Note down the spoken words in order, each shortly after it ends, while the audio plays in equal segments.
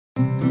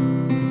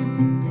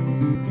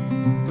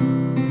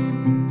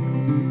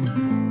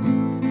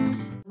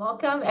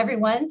Welcome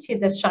everyone to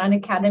the Shine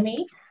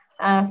Academy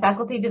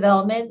Faculty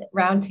Development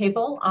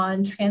Roundtable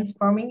on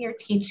transforming your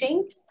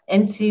teaching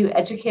into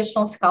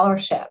educational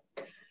scholarship.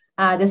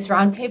 This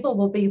roundtable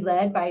will be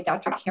led by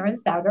Dr. Karen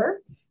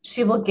Souter.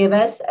 She will give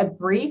us a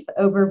brief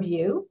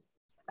overview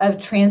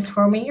of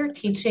transforming your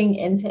teaching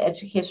into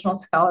educational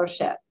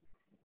scholarship.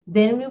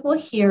 Then we will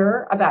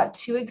hear about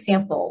two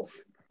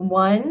examples.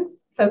 One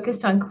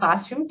focused on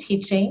classroom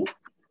teaching,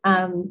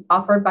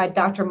 offered by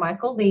Dr.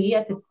 Michael Lee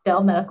at the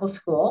Dell Medical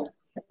School,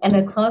 and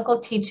a clinical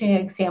teaching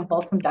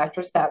example from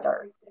Dr.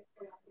 Souter.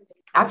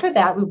 After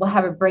that, we will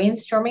have a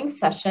brainstorming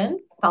session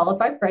followed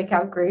by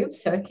breakout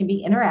groups, so it can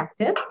be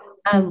interactive,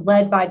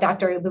 led by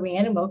Dr.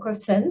 Luann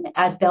Wilkerson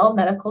at Dell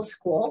Medical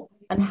School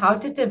on how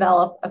to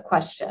develop a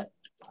question.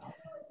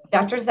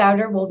 Dr.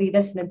 Souter will lead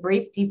us in a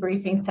brief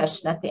debriefing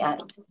session at the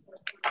end.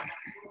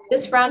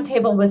 This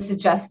roundtable was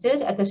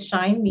suggested at the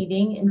SHINE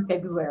meeting in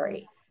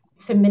February.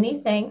 So many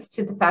thanks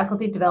to the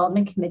Faculty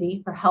Development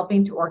Committee for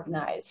helping to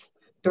organize.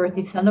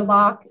 Dorothy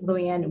Sundelbach,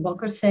 Luann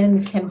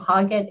Wilkerson, Kim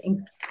Hoggett,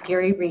 and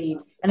Gary Reed.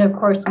 And of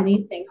course,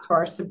 many thanks for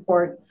our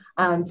support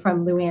from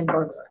Luann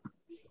Berger.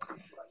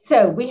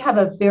 So we have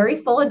a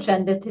very full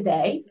agenda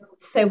today.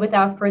 So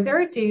without further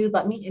ado,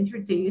 let me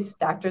introduce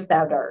Dr.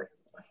 Souter.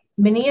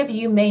 Many of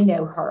you may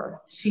know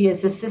her. She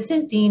is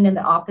Assistant Dean in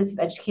the Office of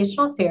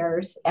Educational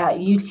Affairs at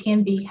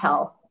UTMB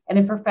Health and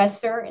a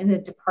professor in the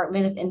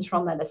Department of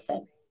Internal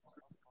Medicine.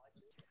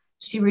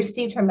 She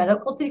received her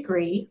medical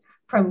degree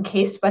from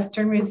Case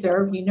Western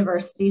Reserve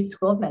University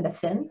School of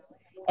Medicine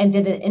and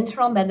did an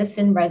internal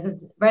medicine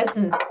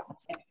residency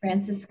at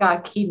Francis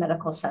Scott Key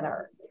Medical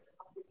Center.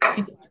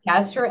 She did a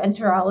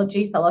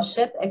gastroenterology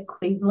fellowship at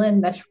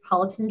Cleveland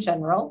Metropolitan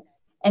General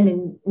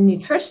and a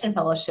nutrition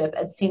fellowship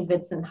at St.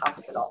 Vincent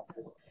Hospital.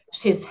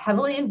 She is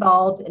heavily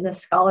involved in the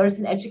Scholars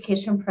in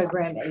Education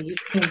program at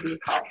UTMB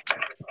Health.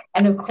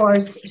 And of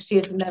course, she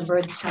is a member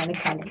of the Shine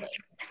Academy.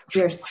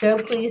 We are so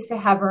pleased to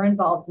have her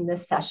involved in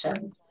this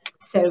session.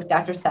 So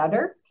Dr.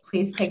 Souter,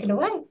 please take it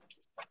away.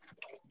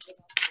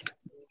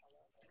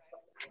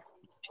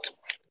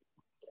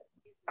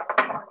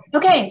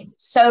 Okay,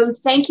 so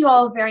thank you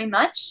all very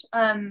much.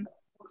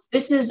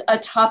 This is a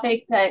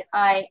topic that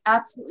I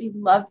absolutely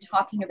love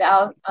talking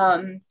about.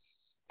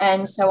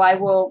 And so I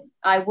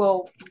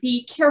will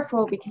be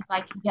careful because I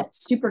can get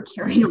super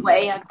carried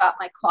away. I've got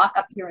my clock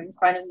up here in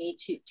front of me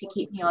to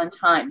keep me on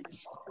time.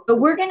 But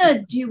we're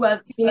gonna do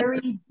a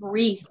very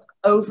brief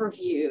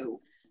overview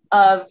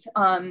of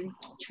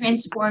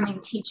transforming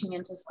teaching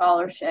into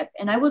scholarship.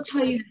 And I will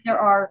tell you that there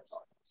are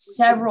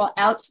several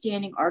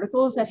outstanding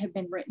articles that have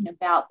been written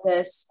about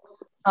this.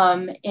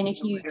 And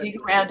if you dig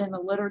around in the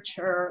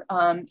literature,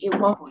 it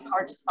won't be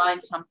hard to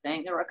find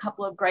something. There are a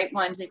couple of great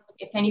ones.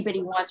 If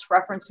anybody wants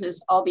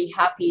references, I'll be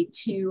happy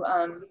to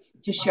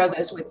share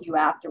those with you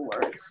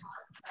afterwards.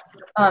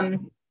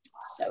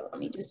 So let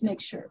me just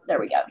make sure, there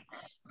we go.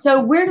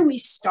 So where do we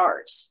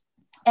start?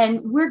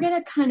 And we're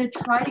gonna kind of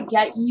try to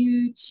get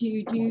you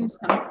to do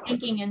some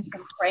thinking and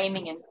some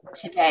framing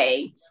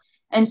today.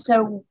 And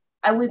so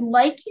I would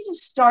like you to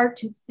start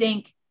to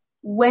think,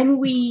 when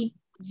we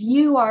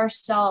view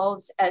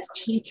ourselves as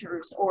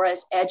teachers or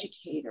as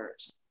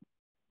educators,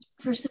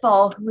 first of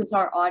all, who is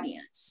our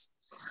audience?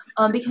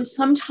 Because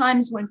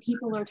sometimes when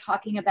people are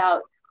talking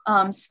about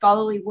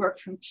scholarly work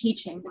from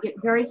teaching, they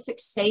get very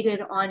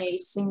fixated on a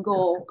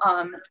single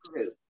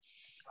group.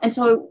 And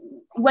so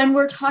when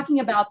we're talking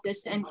about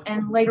this,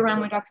 and later on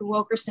when Dr.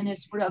 Wilkerson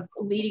is sort of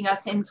leading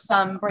us in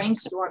some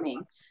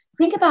brainstorming,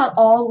 think about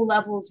all the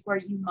levels where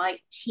you might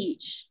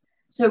teach.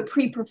 So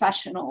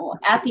pre-professional,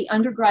 at the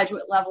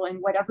undergraduate level in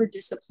whatever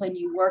discipline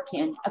you work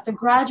in, at the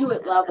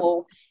graduate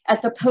level,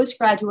 at the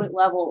postgraduate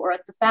level, or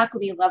at the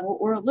faculty level,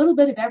 or a little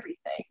bit of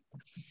everything.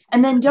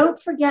 And then don't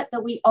forget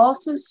that we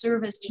also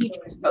serve as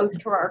teachers, both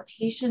for our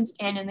patients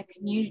and in the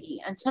community.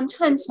 And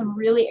sometimes some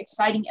really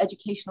exciting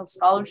educational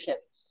scholarship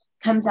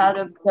comes out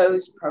of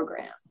those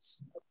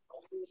programs.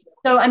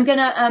 So I'm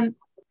gonna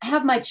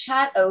have my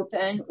chat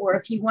open, or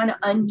if you wanna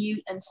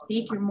unmute and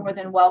speak, you're more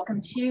than welcome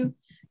to.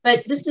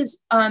 But this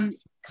is kind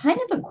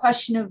of a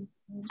question of,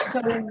 so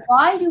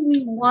why do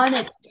we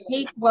wanna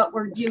take what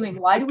we're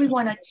doing? Why do we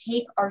wanna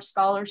take our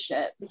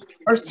scholarship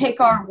or take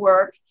our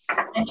work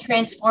and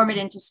transform it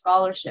into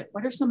scholarship?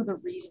 What are some of the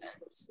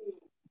reasons?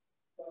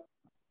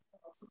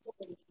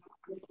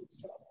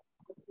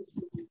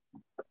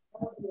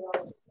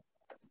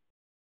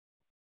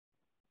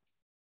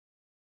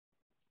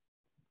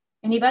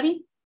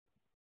 Anybody?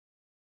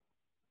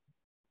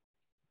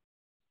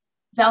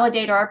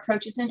 Validate our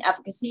approaches and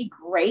efficacy,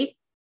 great.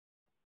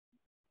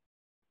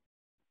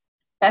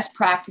 Best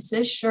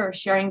practices, sure,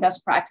 sharing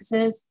best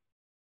practices.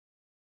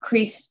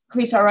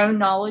 Increase our own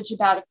knowledge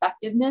about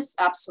effectiveness,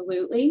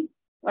 absolutely.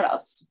 What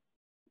else?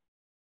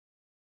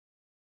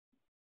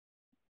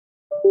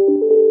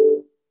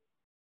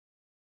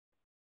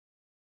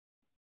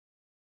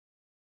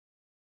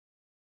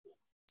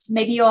 So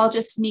maybe you all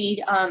just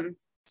need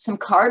some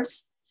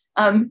carbs.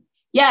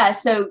 Yeah,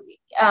 so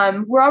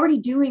we're already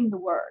doing the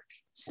work.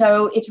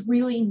 So it's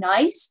really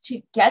nice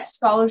to get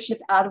scholarship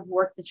out of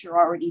work that you're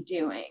already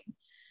doing.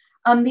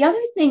 The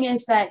other thing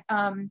is that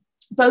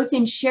both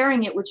in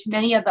sharing it, which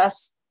many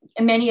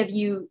of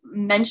you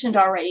mentioned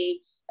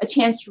already, a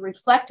chance to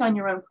reflect on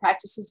your own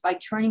practices by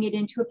turning it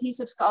into a piece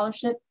of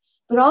scholarship,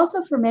 but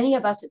also for many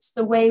of us, it's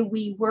the way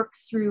we work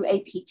through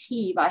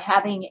APT by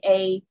having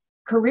a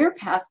career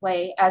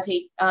pathway as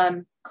a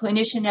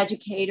clinician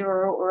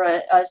educator or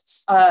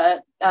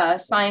a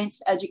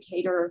science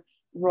educator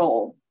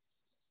role.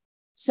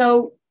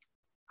 So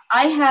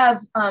I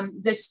have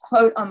this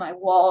quote on my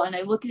wall, and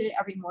I look at it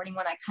every morning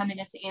when I come in.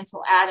 It's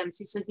Ansel Adams,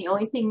 who says, "The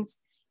only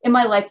things in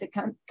my life that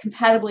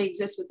compatibly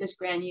exist with this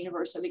grand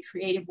universe are the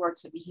creative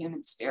works of the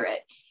human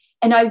spirit."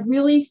 And I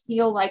really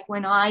feel like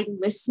when I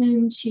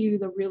listen to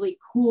the really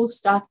cool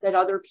stuff that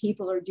other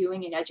people are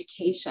doing in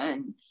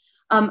education,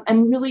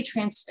 I'm really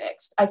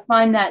transfixed. I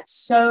find that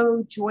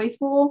so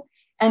joyful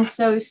and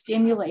so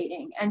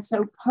stimulating. And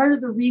so part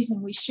of the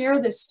reason we share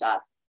this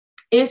stuff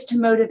is to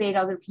motivate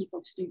other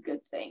people to do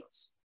good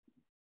things.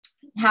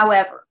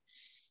 However,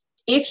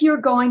 if you're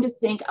going to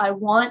think, I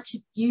want to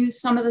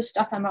use some of the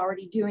stuff I'm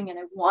already doing and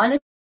I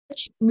want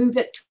to move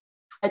it to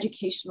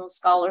educational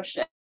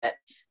scholarship,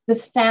 the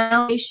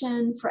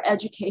foundation for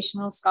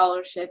educational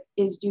scholarship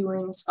is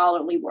doing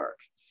scholarly work.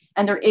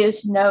 And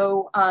there's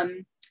no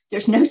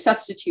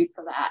substitute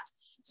for that.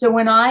 So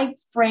when I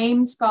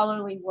frame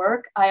scholarly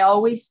work, I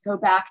always go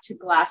back to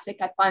Glassic.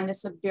 I find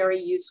this a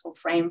very useful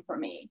frame for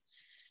me.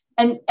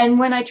 And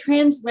when I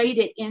translate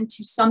it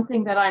into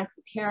something that I'm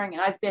preparing,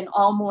 and I've been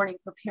all morning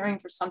preparing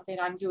for something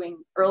I'm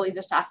doing early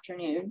this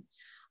afternoon,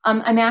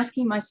 I'm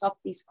asking myself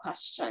these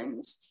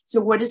questions. So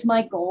what is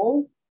my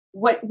goal?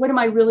 What am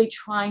I really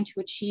trying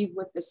to achieve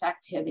with this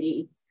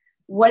activity?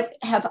 What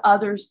have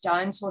others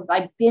done? So have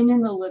I been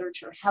in the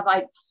literature? Have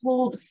I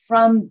pulled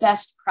from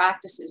best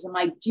practices? Am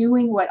I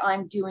doing what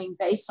I'm doing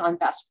based on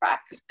best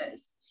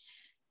practices?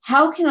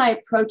 How can I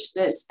approach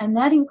this? And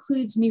that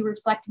includes me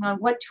reflecting on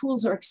what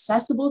tools are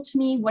accessible to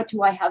me. What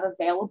do I have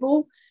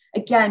available?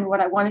 Again,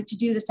 what I wanted to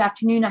do this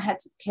afternoon, I had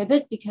to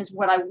pivot because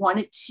what I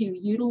wanted to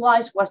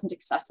utilize wasn't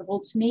accessible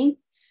to me.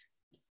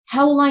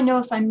 How will I know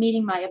if I'm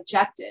meeting my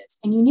objectives?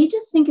 And you need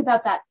to think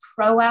about that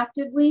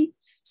proactively.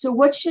 So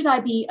what should I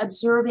be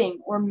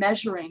observing or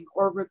measuring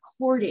or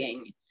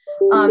recording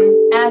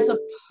as a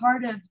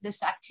part of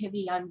this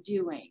activity I'm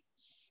doing?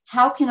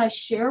 How can I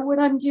share what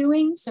I'm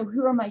doing? So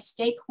who are my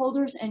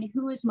stakeholders and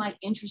who is my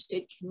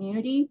interested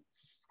community?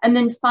 And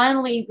then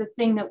finally, the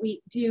thing that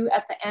we do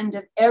at the end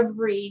of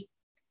every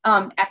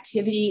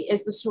activity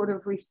is the sort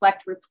of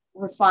reflect,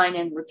 refine,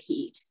 and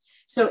repeat.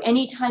 So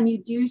anytime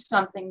you do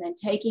something, then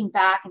taking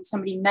back, and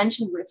somebody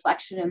mentioned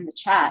reflection in the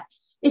chat,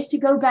 is to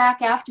go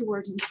back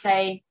afterwards and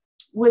say,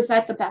 was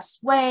that the best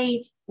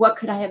way? What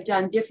could I have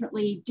done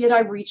differently? Did I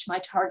reach my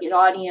target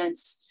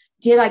audience?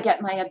 Did I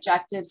get my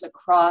objectives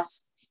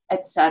across,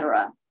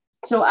 etc.?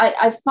 So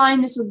I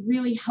find this a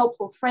really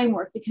helpful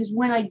framework because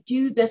when I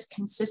do this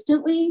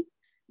consistently,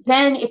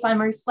 then if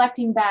I'm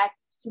reflecting back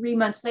 3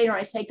 months later,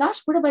 I say,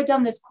 gosh, what have I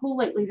done that's cool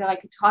lately that I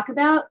could talk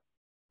about?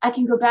 I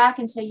can go back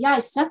and say, yeah, I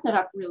set that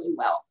up really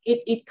well.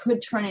 It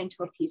could turn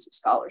into a piece of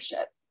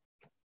scholarship.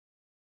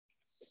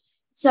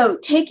 So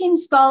taking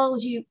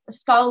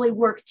scholarly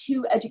work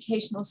to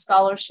educational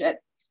scholarship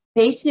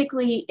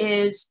basically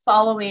is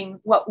following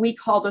what we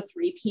call the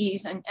 3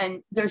 Ps.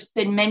 And there's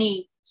been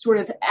many sort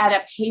of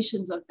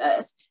adaptations of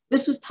this.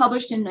 This was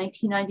published in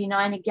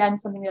 1999. Again,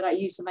 something that I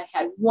use in my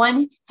head.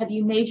 1, have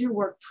you made your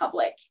work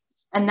public?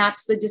 And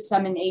that's the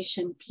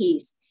dissemination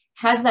piece.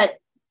 Has that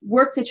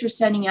work that you're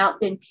sending out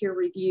been peer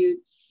reviewed?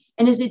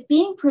 And is it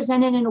being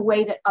presented in a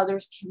way that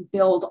others can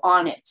build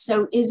on it?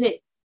 So is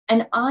it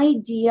an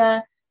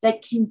idea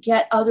that can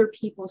get other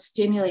people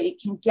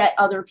stimulated, can get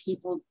other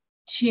people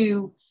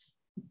to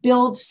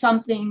build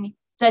something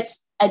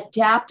that's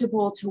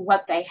adaptable to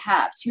what they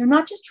have? So you're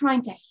not just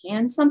trying to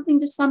hand something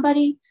to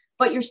somebody,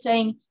 but you're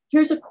saying,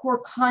 here's a core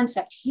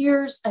concept,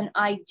 here's an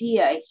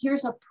idea,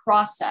 here's a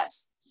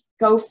process,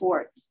 go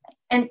for it.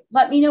 And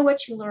let me know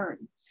what you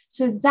learn.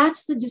 So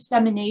that's the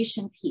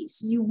dissemination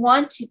piece. You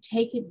want to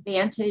take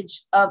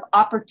advantage of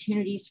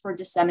opportunities for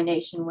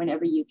dissemination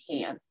whenever you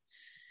can.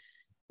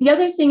 The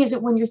other thing is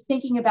that when you're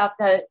thinking about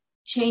the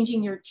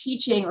changing your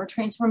teaching or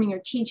transforming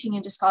your teaching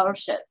into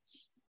scholarship,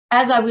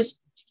 as I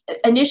was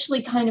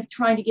initially kind of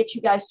trying to get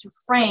you guys to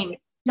frame,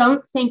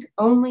 don't think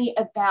only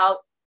about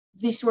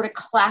the sort of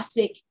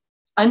classic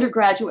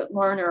undergraduate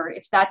learner,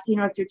 if that's,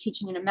 if you're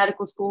teaching in a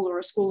medical school or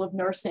a school of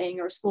nursing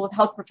or a school of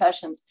health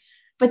professions,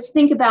 but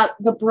think about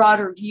the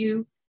broader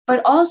view,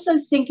 but also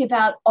think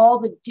about all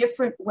the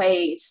different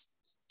ways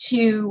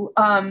to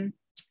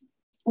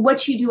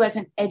what you do as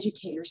an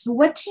educator. So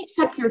what takes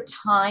up your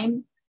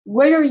time?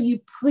 Where are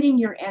you putting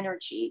your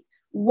energy?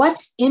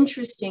 What's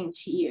interesting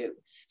to you?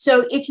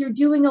 So if you're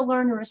doing a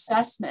learner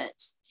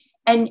assessment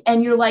and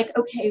you're like,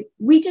 okay,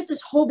 we did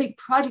this whole big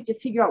project to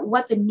figure out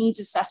what the needs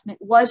assessment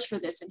was for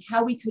this and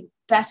how we could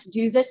best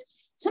do this.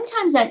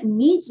 Sometimes that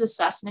needs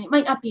assessment, it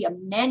might not be a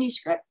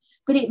manuscript,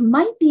 but it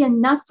might be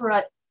enough for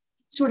a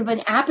sort of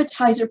an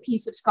appetizer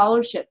piece of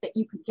scholarship that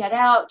you could get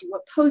out, do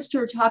a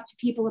poster, talk to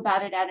people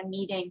about it at a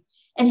meeting,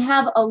 and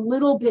have a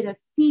little bit of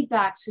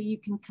feedback so you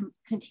can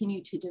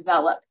continue to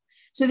develop.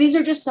 So these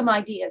are just some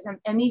ideas.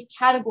 And these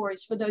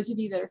categories, for those of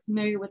you that are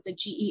familiar with the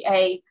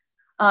GEA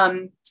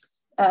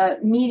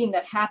meeting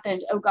that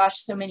happened, oh gosh,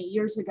 so many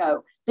years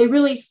ago, they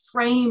really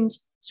framed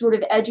sort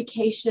of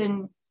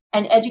education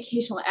and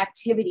educational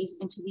activities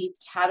into these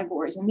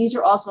categories. And these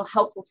are also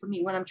helpful for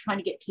me when I'm trying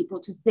to get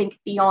people to think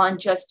beyond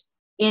just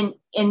in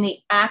the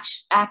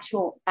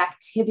actual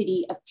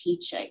activity of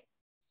teaching.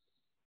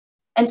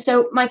 And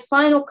so my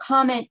final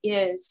comment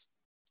is,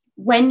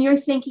 when you're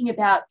thinking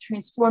about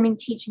transforming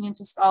teaching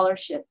into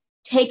scholarship,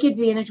 take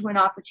advantage when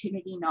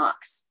opportunity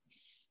knocks.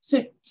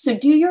 So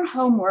do your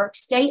homework,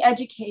 stay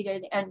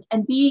educated,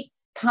 and be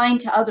kind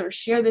to others.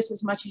 Share this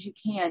as much as you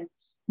can.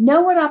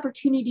 Know what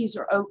opportunities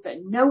are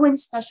open. Know when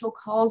special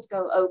calls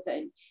go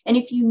open. And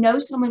if you know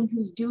someone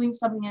who's doing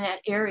something in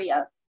that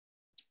area,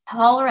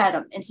 holler at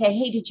them and say,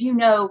 hey, did you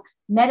know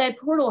MedEd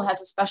Portal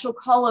has a special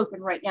call open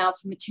right now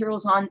for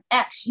materials on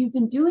X? You've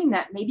been doing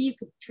that. Maybe you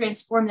could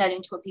transform that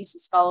into a piece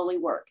of scholarly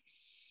work.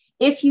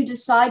 If you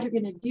decide you're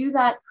going to do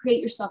that,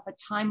 create yourself a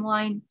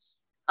timeline.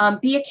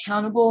 Be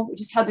accountable. We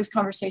just had this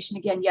conversation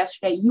again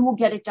yesterday. You will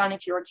get it done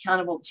if you're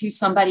accountable to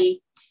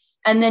somebody.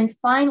 And then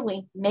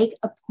finally, make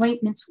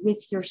appointments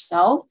with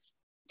yourself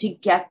to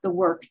get the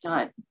work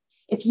done.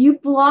 If you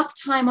block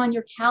time on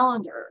your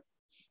calendar,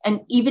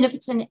 and even if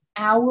it's an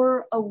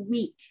hour a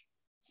week,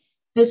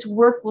 this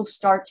work will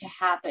start to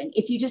happen.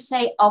 If you just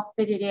say, I'll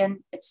fit it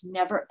in, it's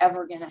never,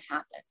 ever going to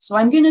happen. So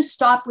I'm going to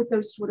stop with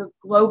those sort of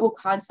global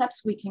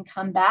concepts. We can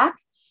come back,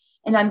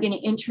 and I'm going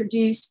to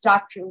introduce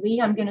Dr. Lee.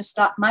 I'm going to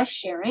stop my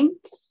sharing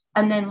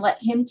and then let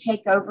him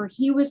take over.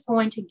 He was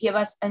going to give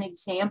us an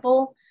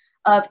example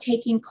of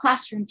taking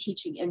classroom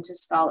teaching into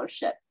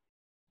scholarship.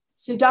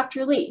 So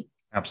Dr. Lee.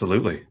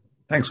 Absolutely.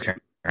 Thanks, Karen.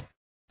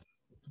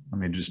 Let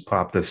me just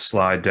pop this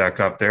slide deck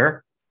up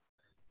there.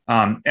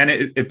 And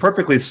it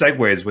perfectly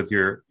segues with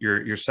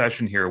your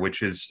session here,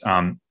 which is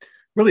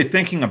really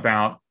thinking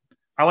about,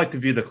 I like to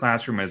view the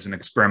classroom as an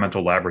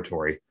experimental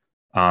laboratory.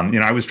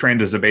 I was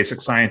trained as a basic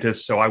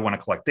scientist, so I want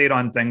to collect data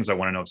on things. I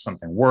want to know if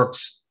something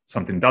works,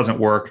 something doesn't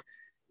work.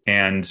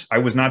 And I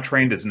was not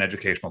trained as an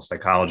educational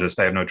psychologist.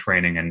 I have no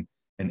training in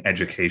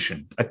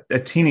education, a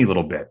teeny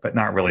little bit, but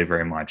not really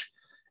very much.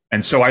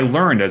 And so I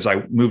learned as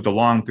I moved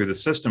along through the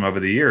system over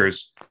the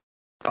years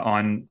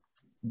on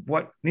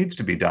what needs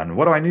to be done.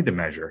 What do I need to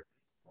measure?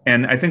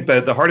 And I think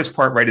that the hardest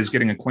part, right, is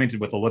getting acquainted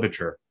with the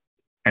literature.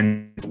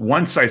 And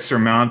once I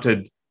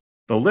surmounted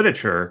the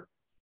literature,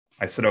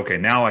 I said, okay,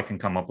 now I can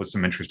come up with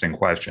some interesting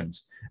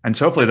questions. And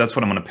so hopefully that's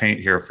what I'm going to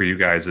paint here for you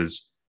guys,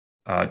 is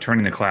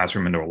turning the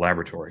classroom into a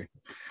laboratory.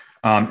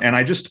 And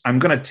I'm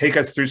going to take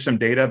us through some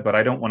data, but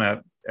I don't want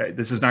to,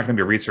 this is not going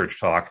to be a research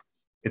talk.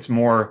 It's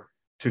more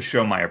to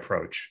show my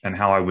approach and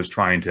how I was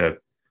trying to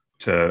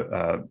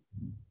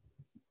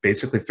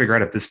basically figure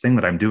out if this thing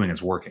that I'm doing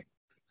is working.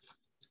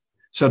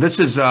 So this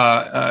is,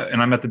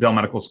 and I'm at the Dell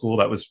Medical School.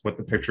 That was what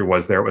the picture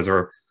was there. It was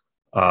our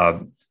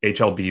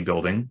HLB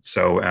building.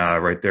 So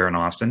right there in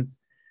Austin.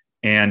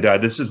 And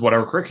this is what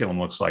our curriculum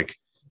looks like.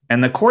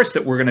 And the course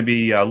that we're going to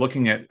be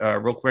looking at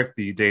real quick,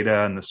 the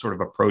data and the sort of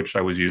approach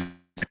I was using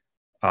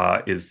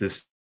is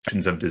this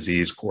Infections of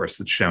Disease course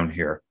that's shown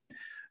here.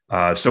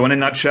 So in a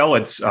nutshell,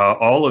 it's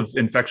all of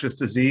infectious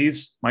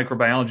disease,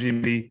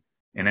 microbiology,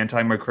 and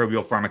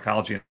antimicrobial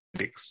pharmacology.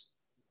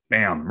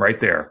 Bam, right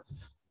there,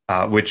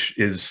 which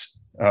is,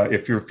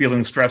 if you're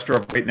feeling stressed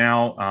right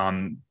now,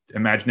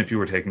 imagine if you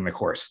were taking the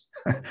course.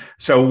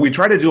 So we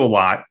try to do a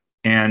lot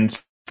and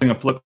doing a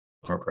flip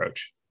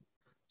approach.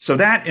 So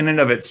that in and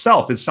of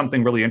itself is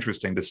something really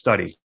interesting to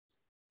study.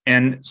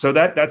 And so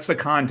that's the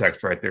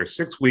context right there,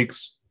 6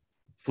 weeks,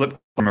 flip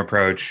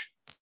approach.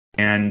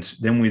 And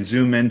then we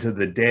zoom into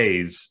the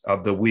days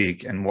of the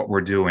week and what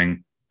we're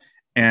doing.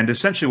 And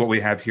essentially what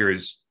we have here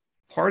is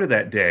part of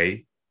that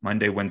day,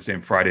 Monday, Wednesday,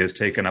 and Friday, is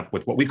taken up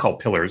with what we call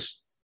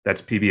pillars.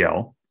 That's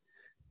PBL.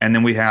 And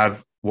then we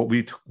have what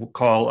we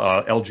call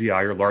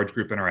LGI, or large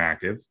group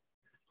interactive.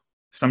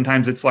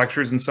 Sometimes it's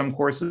lectures in some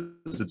courses,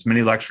 it's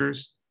mini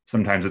lectures.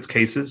 Sometimes it's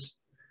cases.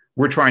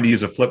 We're trying to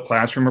use a flipped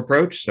classroom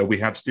approach. So we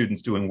have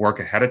students doing work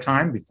ahead of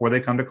time before they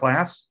come to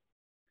class.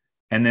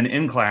 And then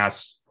in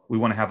class, we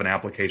want to have an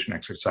application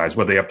exercise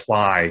where they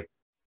apply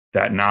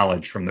that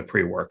knowledge from the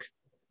pre-work,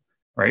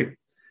 right?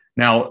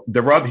 Now,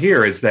 the rub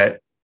here is that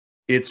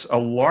it's a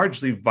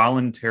largely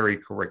voluntary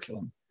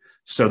curriculum.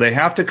 So they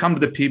have to come to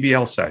the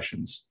PBL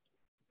sessions,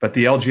 but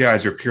the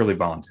LGIs are purely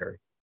voluntary.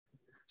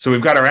 So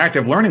we've got our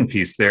active learning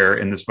piece there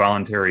in this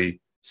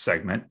voluntary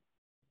segment.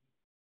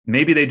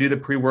 Maybe they do the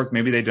pre-work,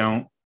 maybe they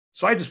don't.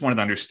 So I just wanted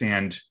to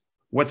understand,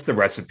 what's the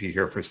recipe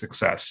here for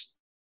success?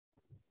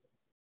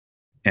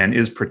 And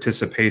is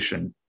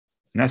participation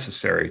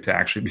necessary to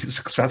actually be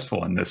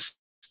successful in this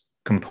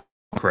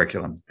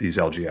curriculum, these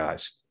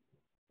LGIs?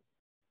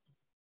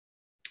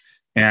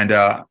 And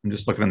I'm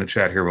just looking in the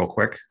chat here real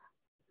quick.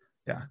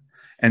 Yeah.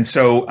 And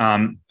so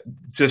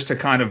just to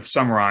kind of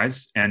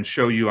summarize and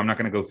show you, I'm not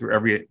going to go through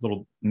every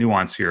little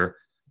nuance here,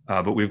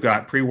 but we've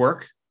got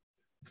pre-work,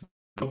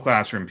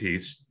 classroom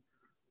piece.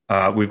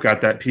 We've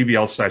got that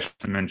PBL session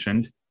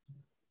mentioned,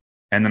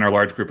 and then our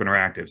large group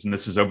interactives. And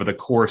this is over the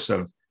course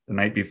of the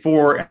night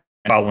before and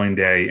following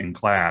day in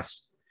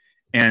class.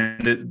 And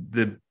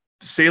the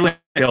salient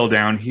detail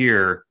down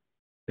here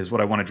is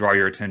what I want to draw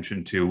your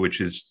attention to,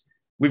 which is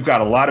we've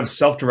got a lot of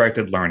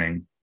self-directed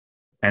learning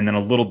and then a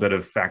little bit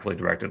of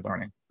faculty-directed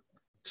learning.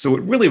 So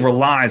it really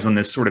relies on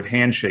this sort of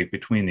handshake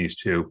between these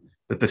two,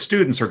 that the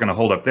students are going to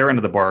hold up their end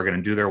of the bargain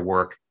and do their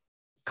work,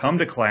 come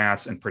to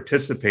class and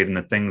participate in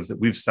the things that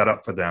we've set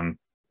up for them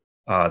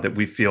that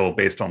we feel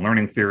based on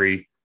learning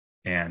theory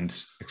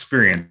and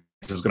experience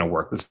is going to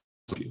work. This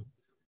view.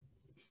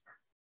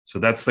 So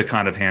that's the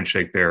kind of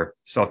handshake there,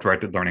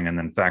 self-directed learning and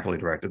then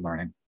faculty-directed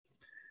learning.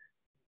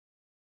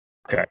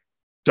 Okay,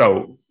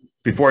 so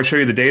before I show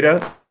you the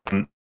data,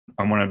 I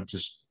want to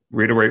just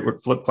reiterate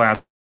what flipped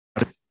class.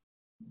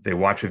 They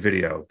watch a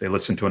video, they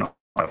listen to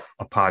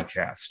a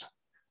podcast.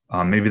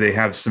 Maybe they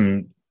have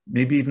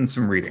maybe even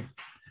some reading.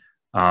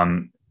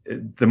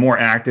 The more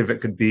active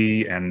it could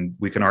be, and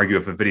we can argue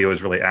if a video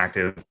is really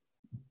active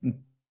or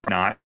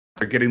not,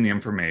 they're getting the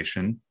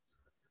information.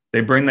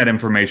 They bring that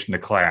information to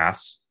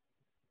class,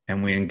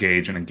 and we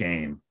engage in a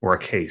game or a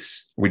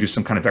case. We do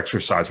some kind of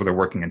exercise where they're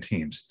working in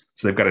teams.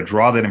 So they've got to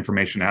draw that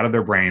information out of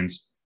their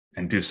brains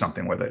and do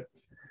something with it.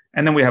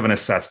 And then we have an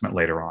assessment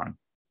later on.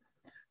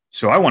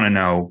 So I want to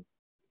know,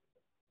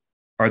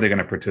 are they going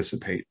to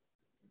participate?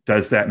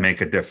 Does that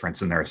make a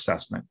difference in their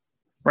assessment?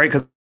 Right?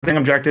 Because setting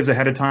objectives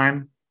ahead of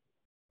time,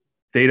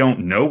 they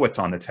don't know what's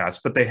on the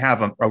test, but they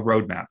have a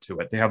roadmap to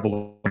it. They have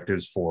the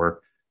objectives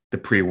for the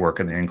pre-work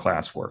and the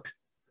in-class work.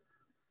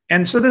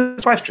 And so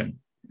this question,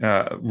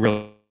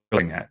 really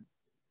at.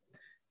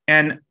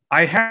 And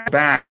I have to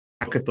back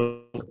look at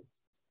the,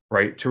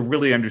 right, to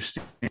really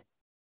understand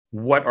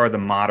what are the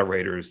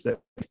moderators that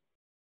make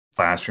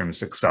classrooms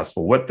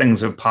successful, what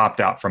things have popped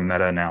out from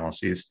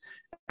meta-analyses,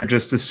 and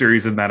just a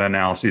series of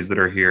meta-analyses that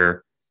are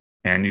here,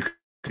 and you can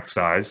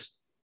exercise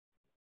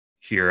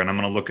here. And I'm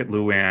going to look at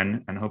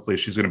Luann, and hopefully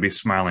she's going to be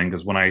smiling,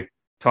 because when I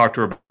talked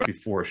to her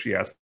before, she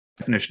asked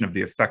the definition of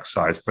the effect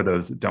size for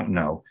those that don't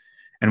know.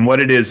 And what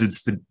it is,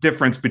 it's the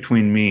difference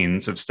between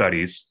means of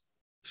studies.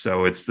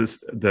 So it's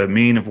the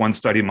mean of one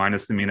study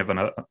minus the mean of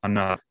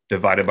another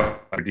divided by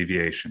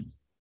deviation.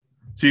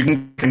 So you can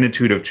get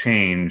magnitude of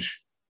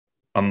change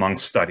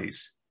amongst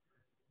studies.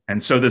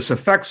 And so this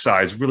effect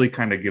size really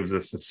kind of gives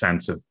us a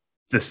sense of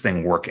this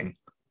thing working.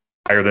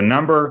 The higher the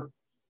number,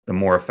 the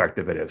more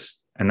effective it is.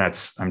 And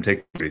that's, I'm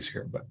taking these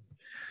here. But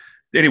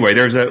anyway,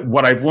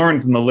 what I've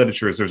learned from the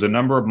literature is there's a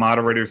number of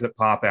moderators that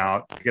pop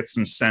out to get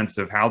some sense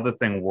of how the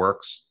thing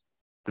works,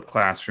 the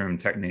classroom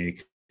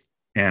technique,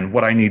 and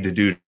what I need to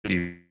do to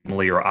be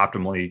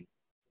optimally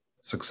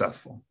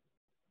successful.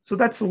 So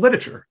that's the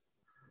literature.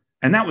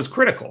 And that was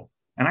critical.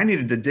 And I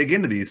needed to dig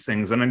into these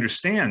things and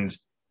understand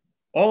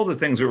all the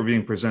things that were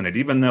being presented,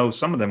 even though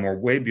some of them were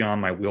way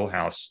beyond my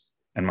wheelhouse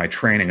and my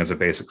training as a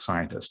basic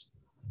scientist.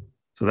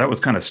 So that was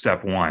kind of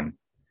step one.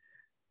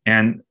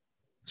 And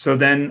so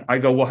then I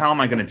go, well, how am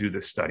I going to do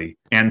this study?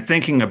 And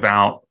thinking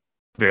about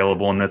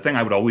available, and the thing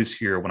I would always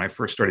hear when I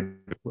first started,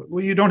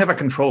 well, you don't have a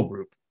control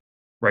group,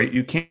 right?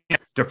 You can't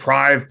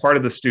deprive part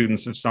of the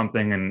students of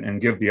something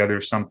and give the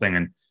others something.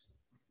 And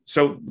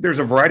so there's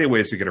a variety of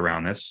ways to get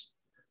around this.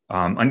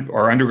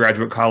 Our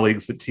undergraduate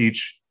colleagues that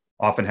teach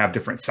often have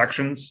different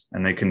sections,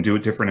 and they can do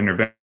different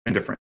interventions,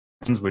 different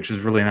sections, which is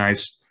really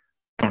nice.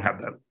 We don't have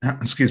that,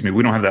 excuse me,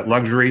 we don't have that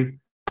luxury.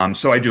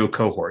 So I do a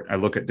cohort. I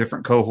look at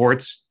different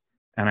cohorts,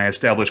 and I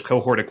establish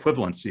cohort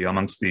equivalency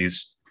amongst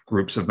these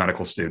groups of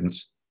medical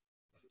students.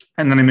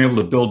 And then I'm able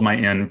to build my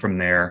N from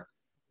there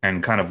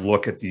and kind of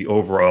look at the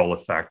overall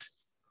effect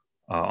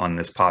on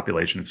this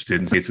population of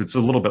students. It's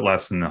a little bit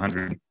less than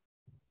 100,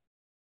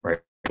 right?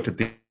 Looked at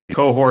the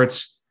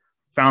cohorts,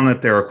 found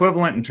that they're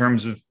equivalent in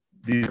terms of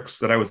the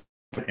that I was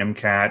at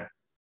MCAT,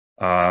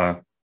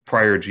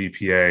 prior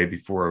GPA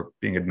before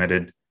being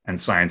admitted, and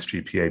science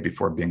GPA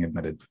before being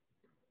admitted.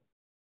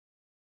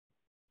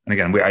 And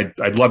again,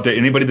 I'd love to,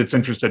 anybody that's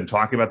interested in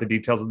talking about the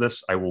details of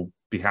this, I will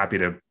be happy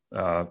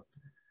to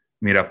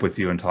meet up with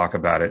you and talk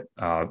about it,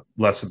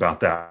 less about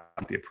that,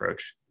 the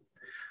approach.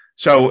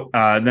 So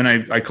then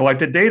I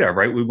collected data,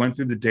 right? We went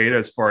through the data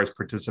as far as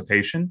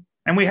participation,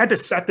 and we had to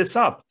set this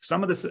up.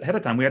 Some of this ahead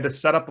of time, we had to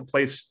set up a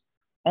place,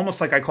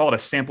 almost like I call it a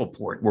sample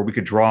port, where we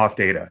could draw off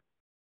data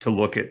to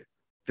look at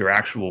their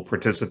actual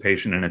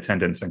participation and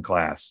attendance in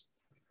class.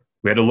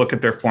 We had to look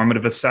at their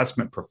formative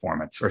assessment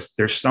performance or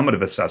their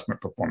summative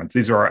assessment performance.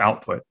 These are our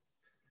output.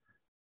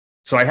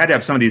 So I had to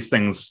have some of these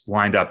things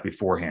lined up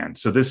beforehand.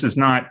 So this is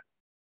not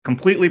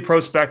completely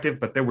prospective,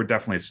 but there were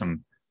definitely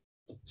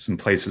some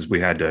places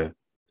we had to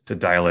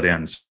dial it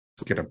in so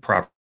to get a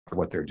proper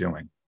what they're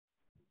doing.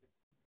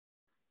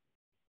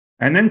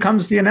 And then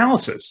comes the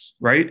analysis,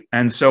 right?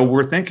 And so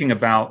we're thinking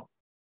about,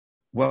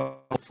 well,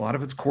 a lot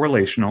of it's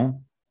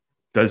correlational.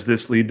 Does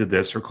this lead to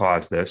this or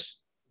cause this?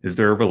 Is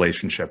there a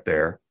relationship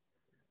there?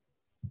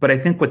 But I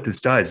think what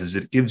this does is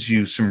it gives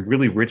you some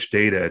really rich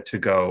data to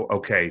go,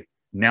 okay,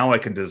 now I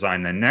can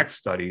design the next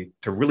study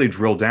to really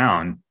drill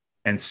down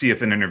and see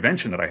if an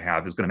intervention that I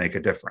have is going to make a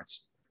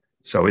difference.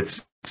 So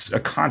it's a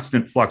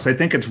constant flux. I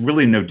think it's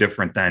really no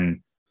different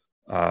than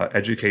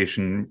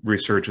education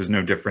research is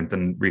no different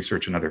than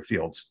research in other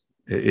fields.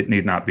 It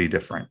need not be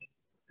different,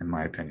 in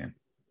my opinion.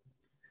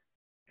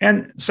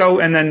 And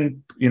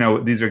then,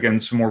 these are again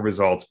some more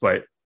results,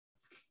 but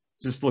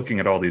just looking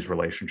at all these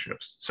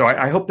relationships. So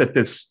I hope that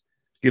this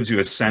gives you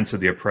a sense of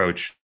the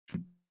approach.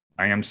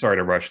 I am sorry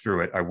to rush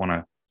through it. I want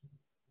to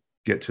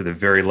get to the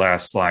very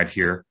last slide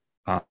here.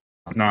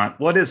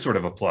 It is sort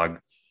of a plug.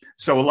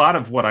 So a lot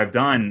of what I've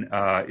done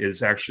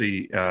is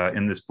actually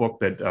in this book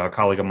that a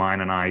colleague of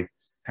mine and I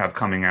have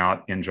coming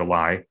out in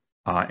July,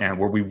 and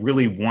where we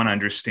really want to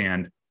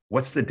understand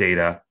what's the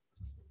data,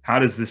 how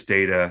does this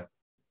data,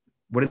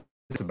 what is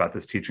this about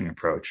this teaching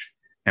approach?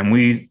 And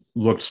we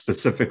looked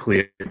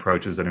specifically at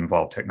approaches that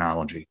involve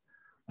technology.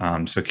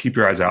 So keep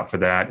your eyes out for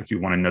that if you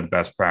want to know the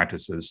best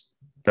practices,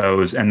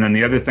 those. And then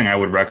the other thing I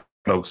would recommend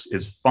folks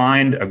is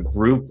find a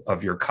group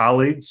of your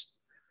colleagues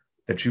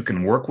that you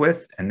can work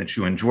with and that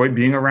you enjoy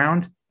being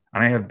around.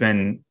 And I have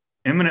been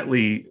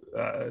eminently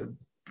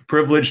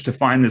privileged to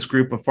find this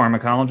group of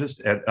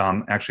pharmacologists at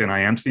actually an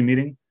IMC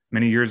meeting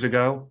many years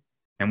ago.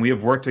 And we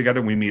have worked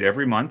together. We meet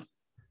every month,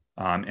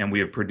 and we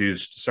have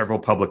produced several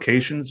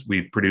publications.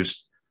 We've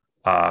produced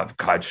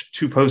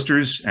 2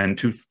 posters and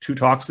two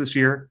talks this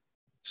year.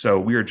 So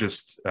we are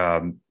just,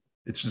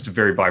 it's just a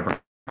very vibrant.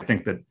 I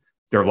think that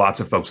there are lots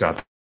of folks out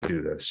there to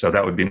do this. So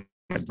that would be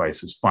my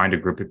advice, is find a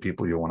group of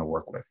people you want to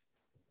work with.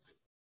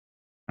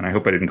 And I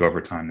hope I didn't go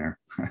over time there.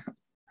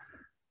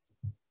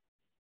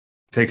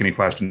 Take any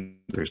questions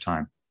if there's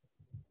time.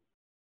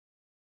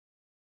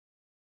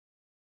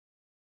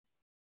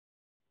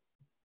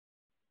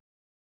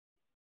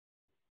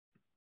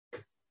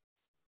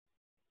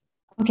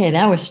 Okay,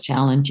 that was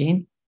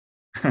challenging.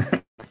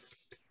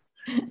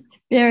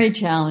 Very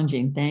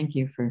challenging. Thank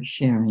you for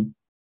sharing.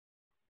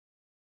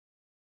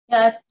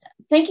 Yeah,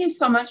 thank you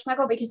so much,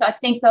 Michael, because I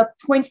think the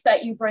points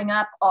that you bring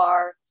up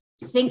are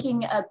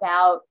thinking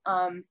about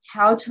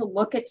how to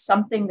look at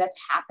something that's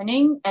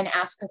happening and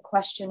ask a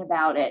question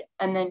about it,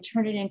 and then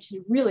turn it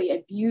into really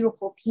a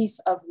beautiful piece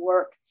of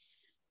work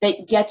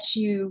that gets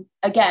you,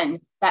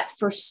 again, that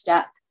first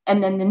step,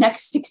 and then the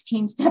next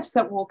 16 steps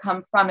that will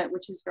come from it,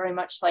 which is very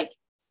much like,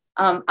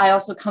 I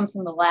also come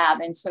from the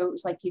lab. And so it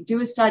was like you do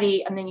a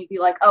study and then you'd be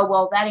like, oh,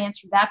 well, that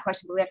answered that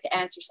question, but we have to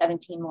answer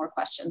 17 more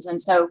questions. And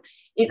so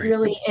it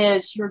really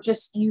is,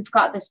 you've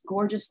got this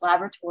gorgeous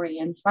laboratory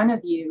in front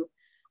of you.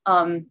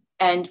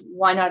 And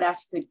why not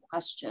ask good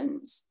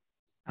questions?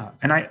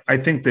 And I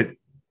think that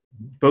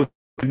both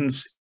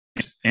students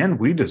and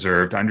we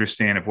deserve to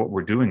understand if what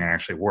we're doing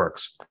actually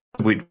works.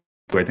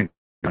 I think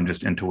on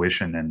just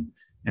intuition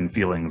and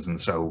feelings. And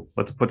so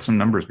let's put some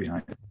numbers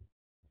behind it.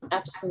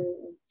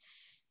 Absolutely.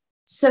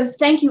 So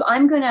thank you.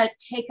 I'm going to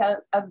take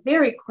a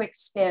very quick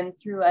spin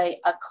through a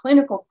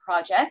clinical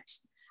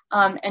project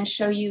and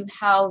show you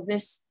how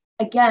this,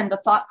 again, the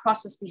thought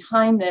process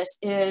behind this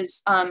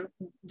is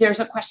there's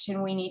a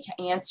question we need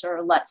to answer.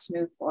 Let's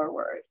move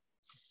forward.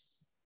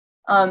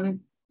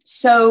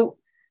 So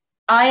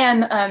I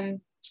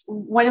am,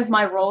 one of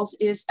my roles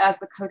is as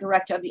the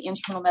co-director of the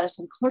internal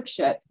medicine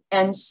clerkship.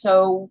 And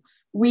so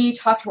we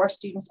talk to our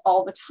students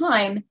all the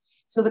time.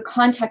 So the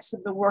context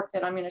of the work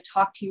that I'm going to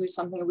talk to you is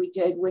something we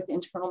did with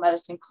internal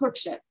medicine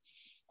clerkship.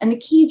 And the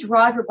key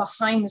driver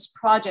behind this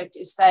project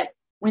is that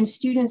when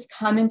students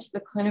come into the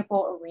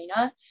clinical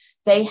arena,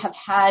 they have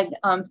had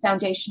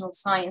foundational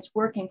science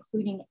work,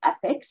 including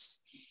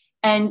ethics.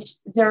 And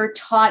they're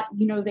taught,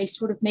 they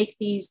sort of make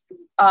these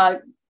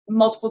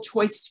multiple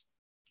choice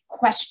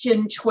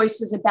question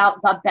choices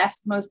about the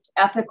best, most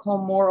ethical,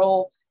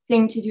 moral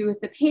thing to do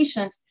with the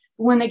patients.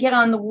 But when they get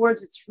on the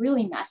wards, it's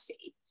really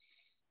messy.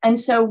 And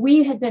so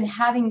we had been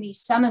having these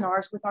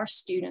seminars with our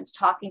students,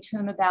 talking to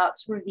them about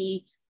sort of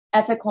the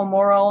ethical,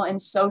 moral, and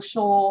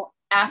social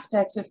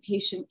aspects of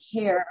patient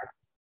care.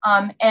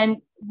 And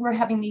we're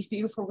having these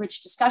beautiful, rich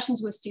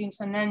discussions with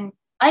students. And then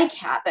Ike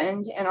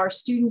happened, and our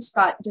students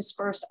got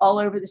dispersed all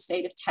over the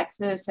state of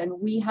Texas. And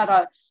we had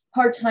a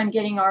hard time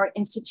getting our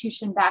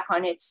institution back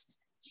on its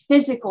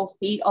physical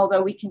feet,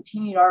 although we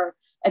continued our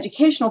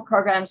educational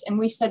programs. And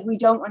we said, we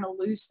don't want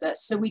to lose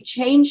this. So we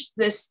changed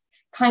this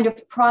kind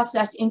of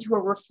process into a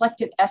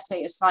reflective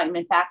essay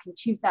assignment back in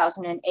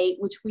 2008,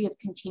 which we have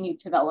continued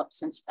to develop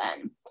since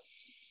then.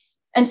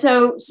 And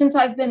so since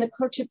I've been the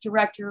clerkship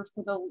director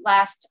for the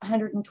last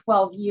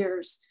 112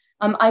 years,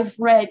 I've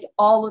read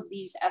all of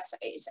these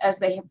essays as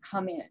they have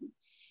come in.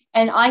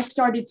 And I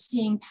started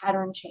seeing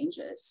pattern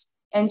changes.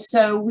 And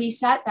so we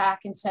sat back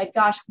and said,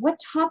 gosh, what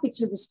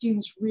topics are the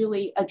students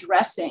really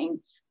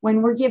addressing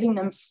when we're giving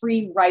them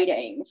free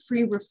writing,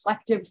 free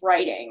reflective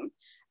writing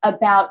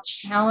about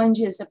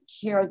challenges of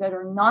care that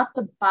are not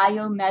the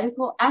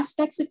biomedical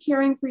aspects of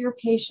caring for your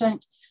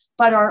patient,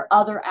 but are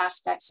other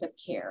aspects of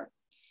care.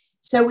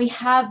 So we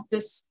have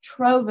this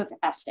trove of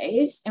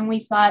essays, and we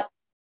thought,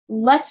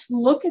 let's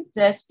look at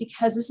this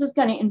because this is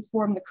going to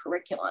inform the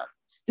curriculum.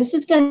 This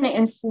is going to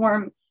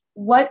inform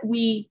what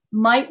we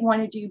might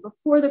want to do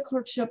before the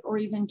clerkship or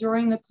even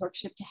during the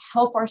clerkship to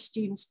help our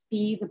students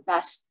be the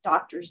best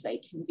doctors they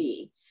can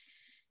be.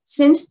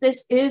 Since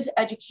this is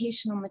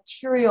educational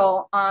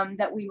material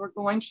that we were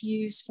going to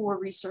use for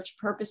research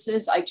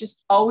purposes, I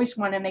just always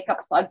want to make a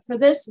plug for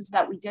this, is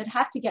that we did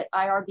have to get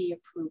IRB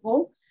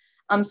approval.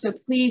 So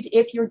please,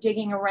 if you're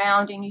digging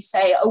around and you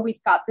say, oh,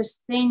 we've got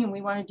this thing and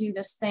we want to do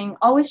this thing,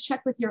 always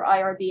check with your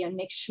IRB and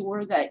make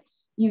sure that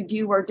you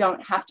do or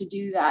don't have to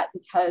do that,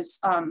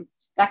 because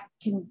that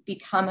can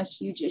become a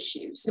huge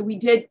issue. So we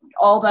did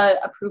all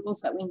the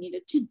approvals that we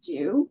needed to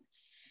do.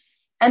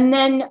 And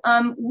then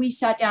we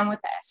sat down with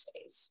the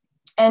essays.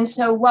 And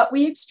so what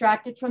we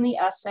extracted from the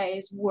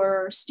essays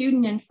were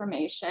student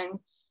information,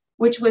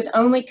 which was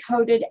only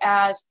coded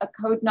as a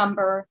code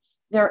number,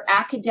 their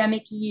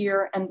academic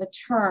year and the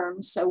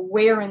term, so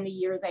where in the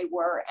year they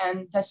were,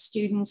 and the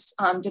students'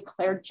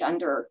 declared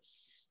gender.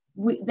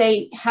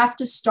 They have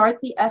to start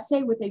the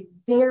essay with a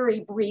very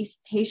brief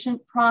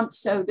patient prompt.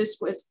 So this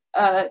was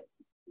blah,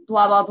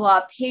 blah,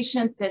 blah,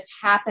 patient, this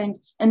happened,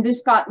 and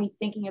this got me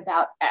thinking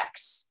about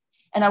X.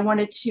 And I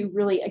wanted to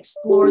really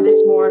explore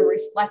this more and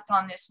reflect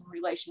on this in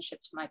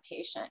relationship to my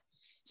patient.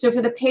 So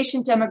for the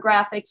patient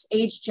demographics,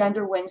 age,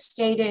 gender, when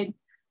stated,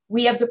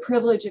 we have the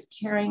privilege of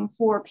caring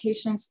for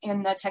patients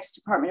in the Texas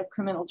Department of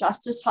Criminal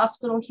Justice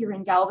Hospital here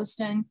in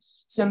Galveston.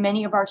 So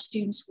many of our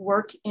students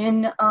work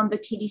in the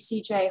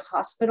TDCJ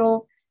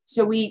hospital.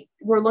 So we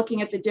were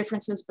looking at the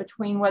differences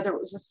between whether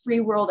it was a free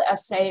world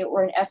essay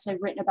or an essay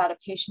written about a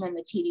patient in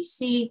the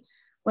TDC,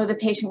 whether the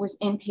patient was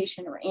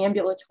inpatient or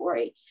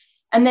ambulatory.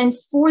 And then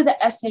for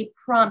the essay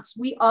prompts,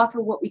 we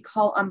offer what we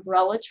call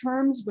umbrella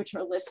terms, which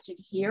are listed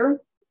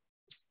here.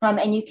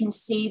 And you can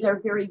see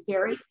they're very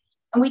varied.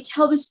 And we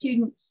tell the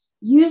student,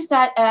 use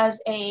that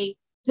as a,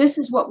 this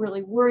is what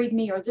really worried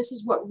me, or this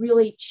is what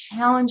really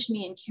challenged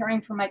me in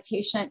caring for my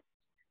patient.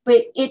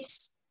 But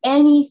it's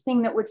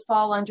anything that would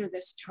fall under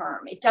this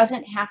term. It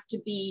doesn't have to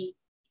be,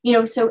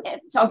 so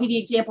I'll give you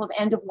an example of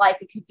end of life.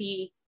 It could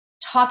be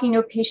talking to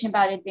a patient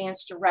about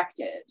advanced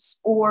directives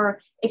or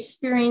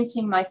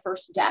experiencing my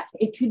first death.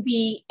 It could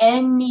be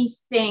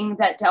anything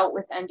that dealt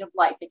with end of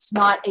life. It's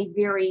not a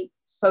very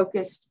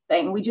focused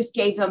thing. We just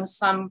gave them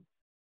some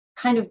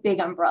kind of big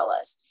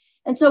umbrellas.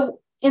 And so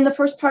in the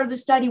first part of the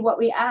study, what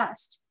we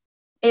asked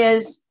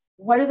is,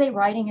 what are they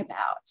writing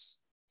about?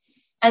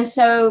 And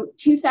so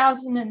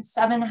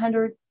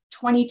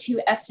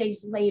 2,722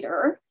 essays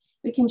later,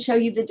 we can show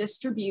you the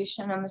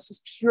distribution, and this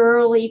is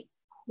purely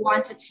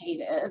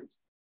quantitative.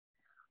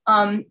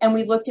 And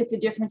we looked at the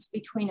difference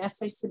between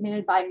essays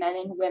submitted by men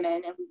and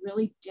women, and we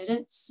really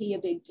didn't see a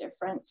big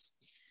difference.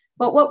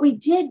 But what we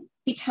did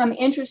become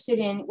interested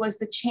in was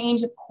the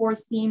change of core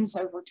themes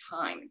over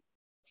time.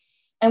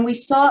 And we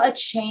saw a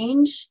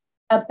change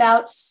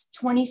about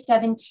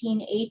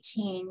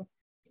 2017-18,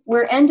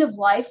 where end of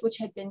life, which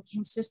had been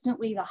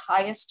consistently the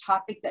highest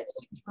topic that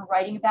students were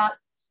writing about,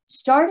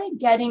 started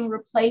getting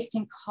replaced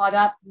and caught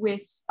up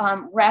with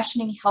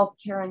rationing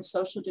healthcare and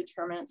social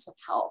determinants of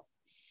health.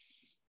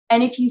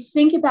 And if you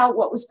think about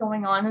what was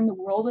going on in the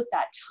world at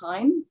that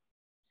time,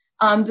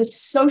 the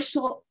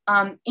social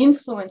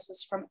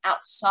influences from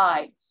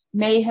outside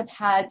may have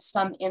had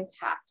some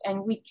impact,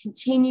 and we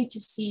continue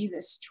to see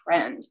this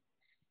trend.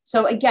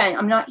 So again,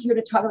 I'm not here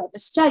to talk about the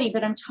study,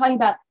 but I'm talking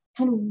about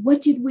kind of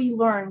what did we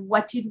learn?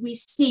 What did we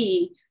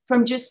see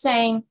from just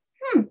saying,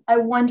 I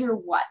wonder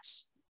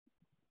what?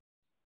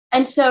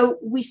 And so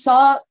we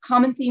saw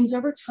common themes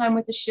over time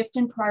with the shift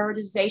in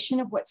prioritization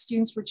of what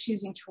students were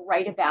choosing to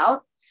write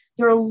about.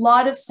 There are a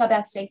lot of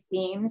sub-essay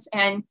themes.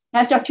 And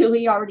as Dr.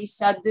 Lee already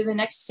said, the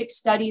next 6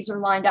 studies are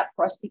lined up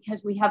for us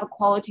because we have a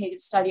qualitative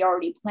study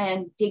already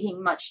planned,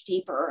 digging much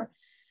deeper.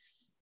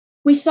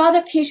 We saw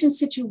that patient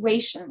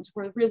situations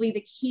were really the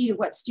key to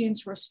what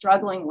students were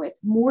struggling with,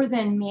 more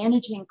than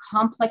managing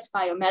complex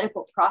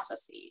biomedical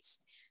processes,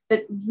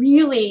 that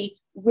really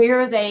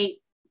where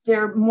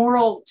their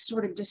moral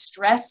sort of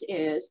distress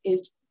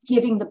is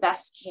giving the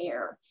best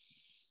care.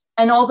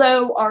 And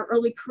although our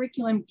early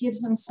curriculum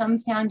gives them some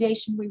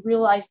foundation, we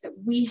realized that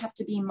we have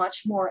to be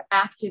much more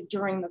active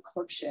during the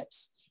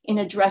clerkships in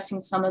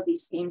addressing some of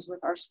these themes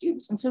with our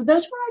students. And so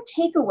those were our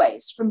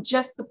takeaways from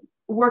just the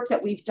work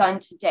that we've done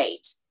to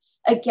date.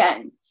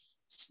 Again,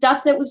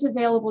 stuff that was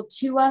available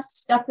to us,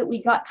 stuff that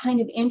we got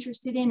kind of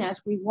interested in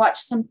as we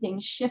watched some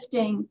things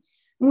shifting.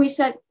 And we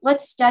said,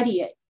 let's study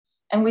it.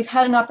 And we've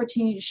had an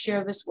opportunity to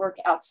share this work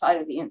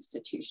outside of the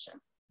institution.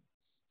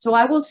 So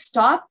I will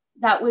stop.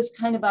 That was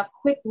kind of a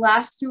quick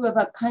blast through of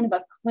a kind of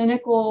a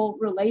clinical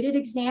related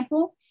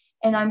example.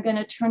 And I'm going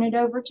to turn it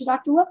over to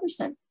Dr.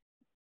 Wilkerson.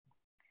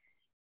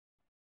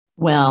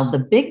 Well, the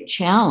big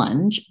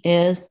challenge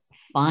is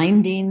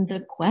finding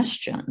the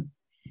question.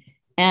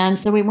 And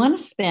so we want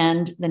to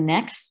spend the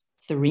next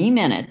 3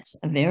 minutes,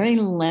 a very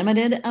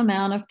limited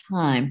amount of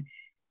time,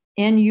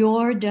 in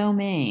your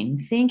domain,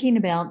 thinking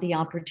about the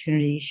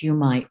opportunities you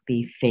might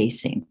be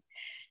facing.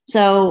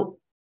 So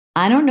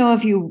I don't know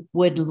if you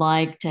would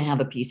like to have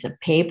a piece of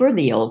paper,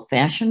 the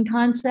old-fashioned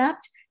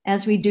concept,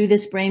 as we do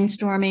this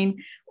brainstorming,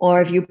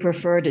 or if you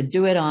prefer to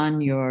do it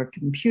on your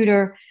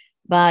computer,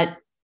 but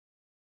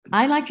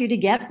I'd like you to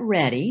get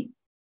ready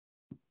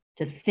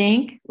to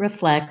think,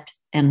 reflect,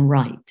 and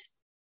write.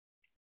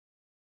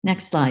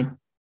 Next slide.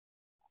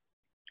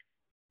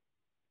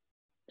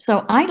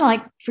 So I'd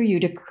like for you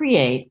to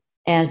create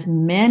as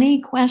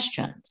many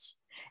questions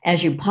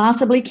as you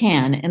possibly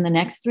can in the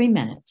next 3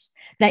 minutes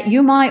that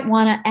you might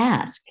want to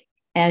ask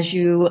as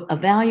you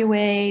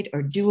evaluate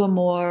or do a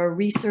more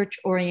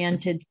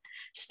research-oriented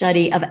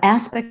study of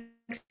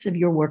aspects of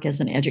your work as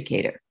an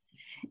educator.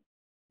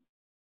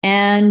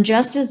 And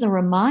just as a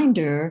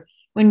reminder,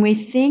 when we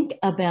think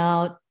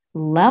about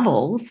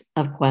levels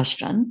of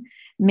question,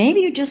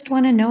 maybe you just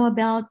want to know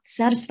about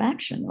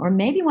satisfaction, or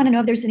maybe you want to know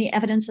if there's any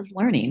evidence of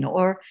learning,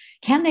 or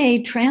can they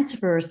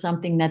transfer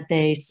something that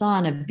they saw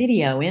in a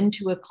video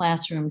into a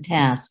classroom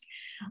task?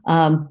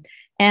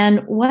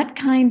 And what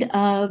kind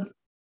of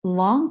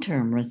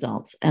long-term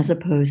results as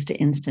opposed to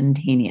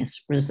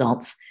instantaneous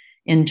results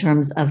in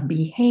terms of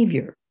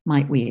behavior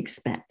might we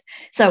expect?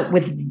 So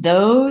with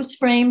those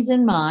frames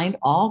in mind,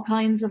 all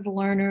kinds of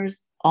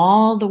learners,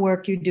 all the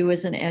work you do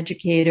as an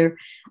educator,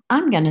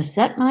 I'm going to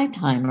set my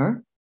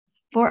timer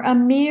for a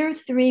mere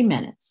 3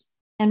 minutes,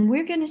 and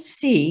we're going to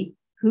see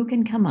who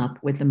can come up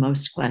with the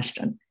most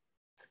questions.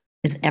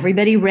 Is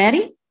everybody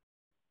ready?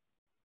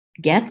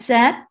 Get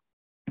set,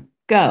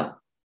 go.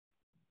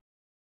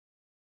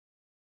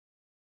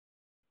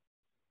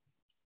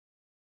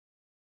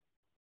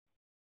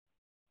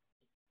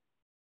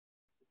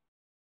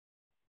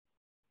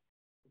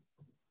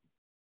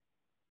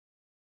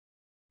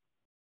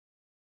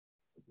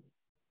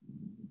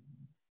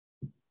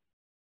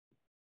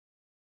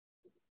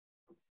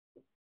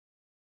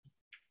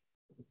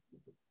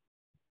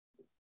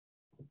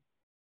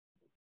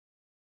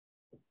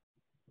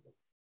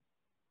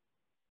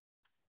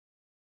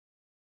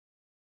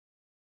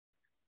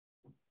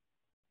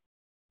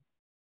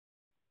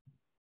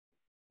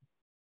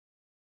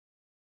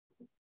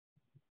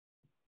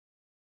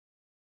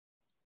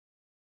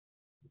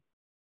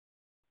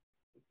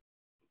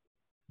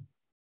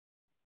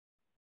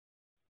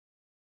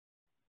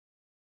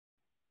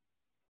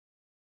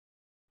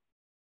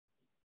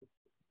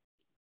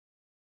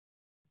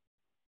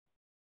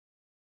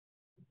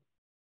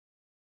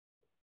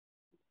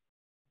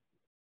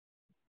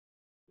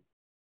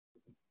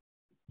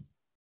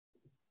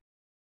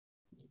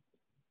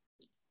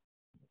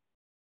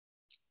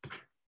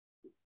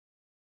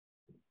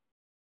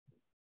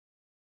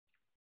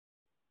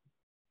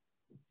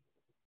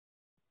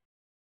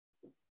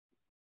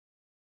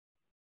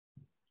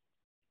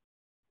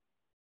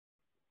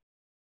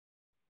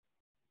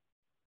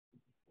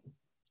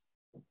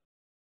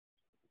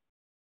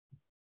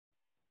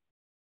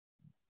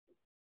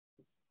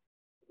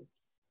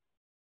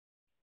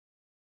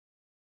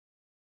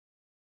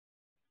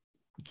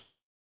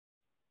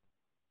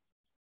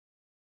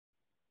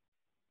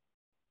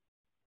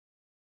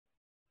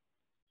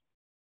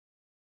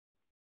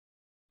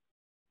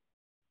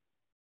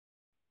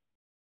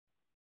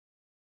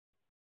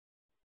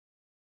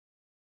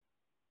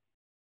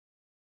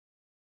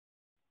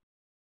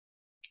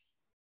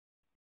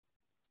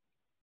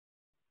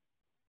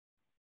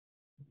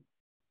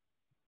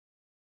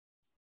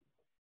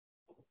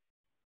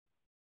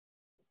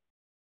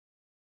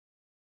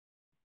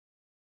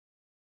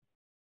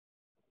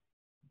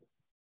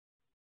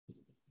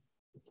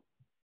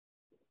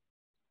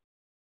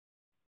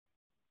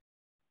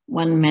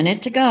 One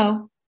minute to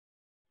go.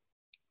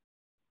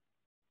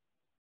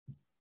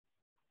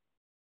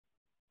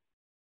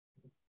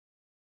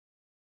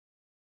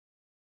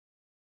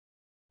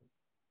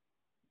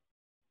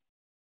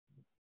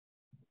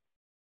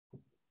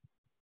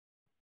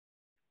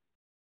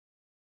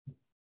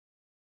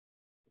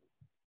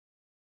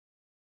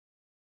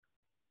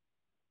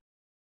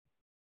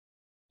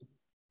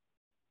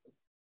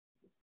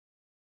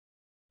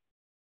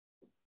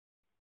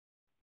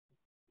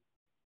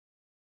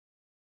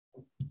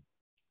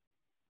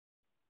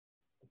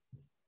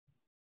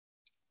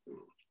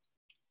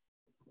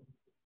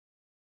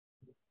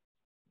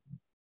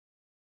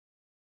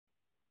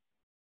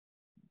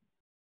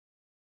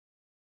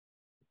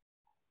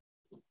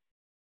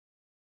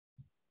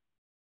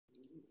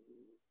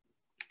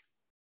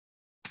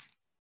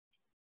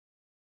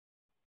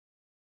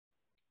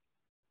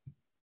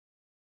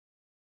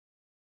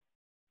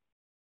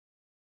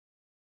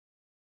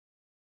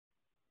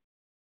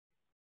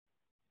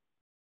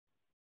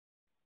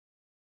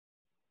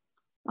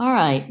 All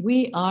right,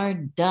 we are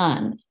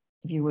done.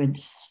 If you would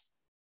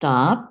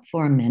stop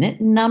for a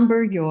minute,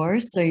 number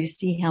yours so you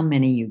see how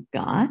many you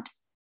got.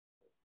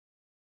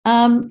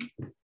 Luann,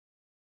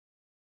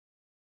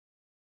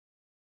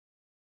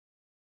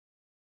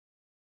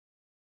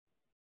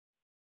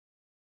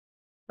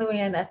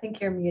 I think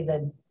you're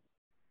muted.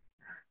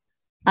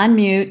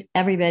 Unmute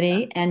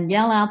everybody and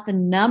yell out the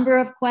number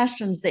of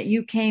questions that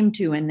you came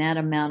to in that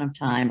amount of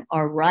time,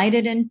 or write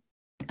it in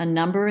a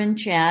number in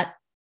chat.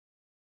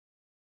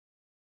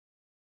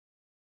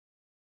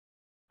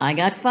 I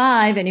got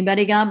 5.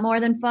 Anybody got more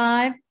than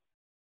 5?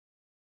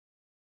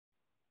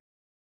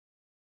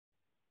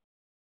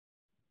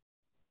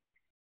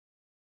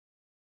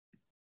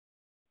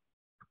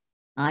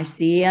 I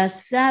see a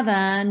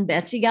 7.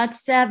 Betsy got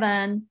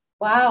 7.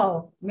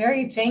 Wow.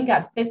 Mary Jane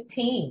got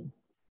 15.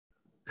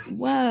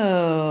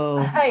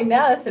 Whoa. I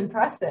know, it's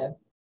impressive.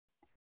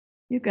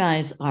 You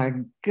guys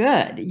are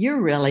good.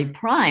 You're really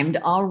primed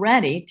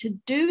already to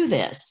do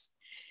this.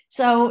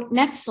 So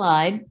next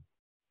slide,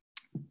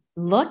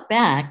 look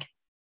back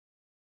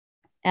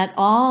at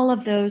all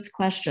of those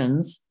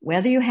questions,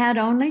 whether you had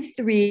only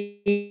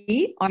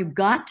 3 or you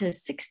got to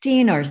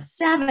 16 or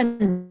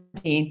 17.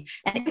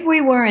 And if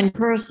we were in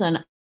person,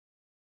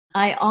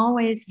 I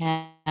always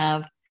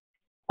have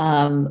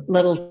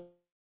little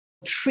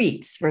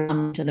treats for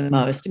them to the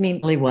most. I mean,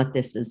 really what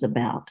this is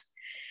about.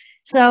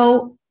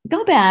 So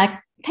go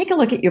back, take a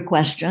look at your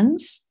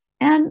questions,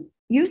 and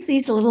use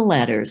these little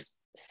letters.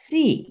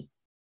 C.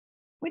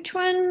 Which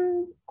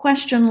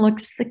question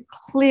looks the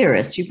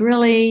clearest? You've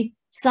really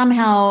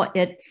somehow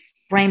it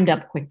framed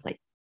up quickly.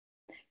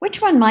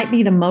 Which one might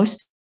be the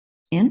most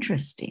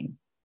interesting?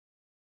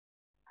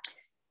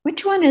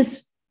 Which one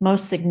is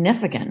most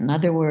significant? In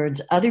other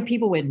words, other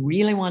people would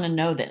really want to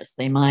know this.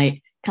 They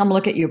might come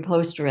look at your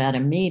poster at a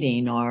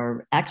meeting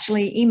or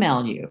actually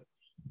email you.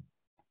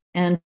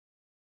 And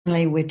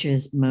finally, which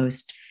is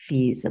most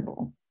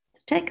feasible?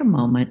 So take a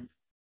moment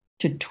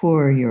to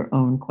tour your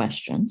own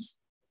questions.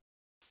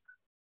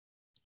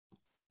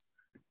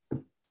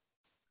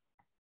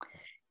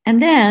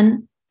 And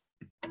then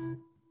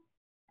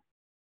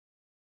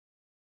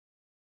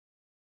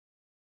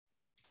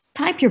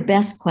type your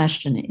best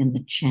question in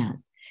the chat.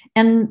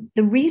 And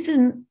the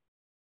reason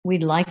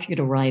we'd like you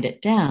to write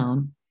it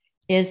down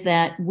is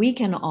that we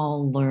can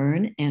all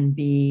learn and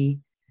be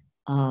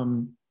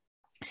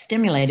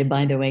stimulated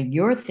by the way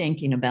you're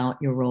thinking about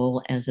your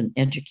role as an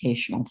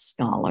educational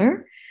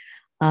scholar.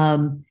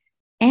 And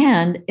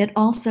it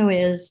also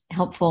is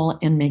helpful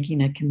in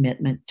making a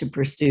commitment to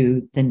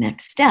pursue the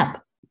next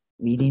step,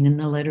 reading in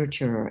the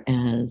literature,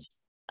 as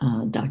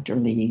Dr.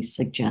 Lee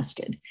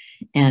suggested,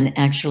 and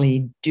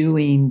actually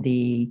doing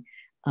the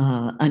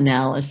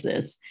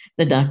analysis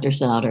that Dr.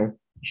 Sauter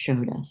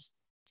showed us.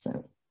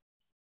 So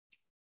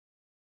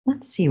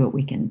let's see what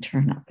we can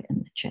turn up in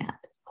the chat.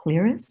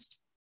 Clearest,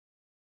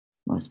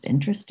 most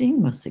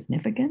interesting, most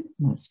significant,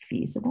 most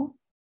feasible.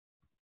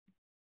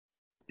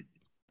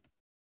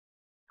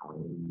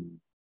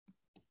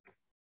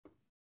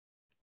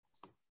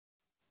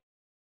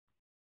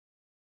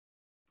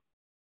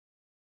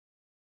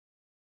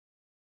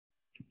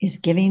 Is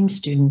giving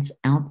students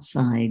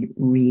outside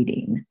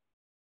reading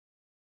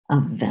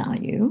of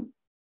value?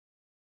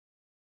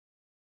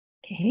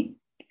 Okay,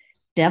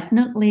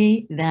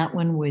 definitely that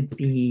one would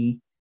be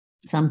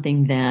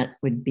something that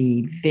would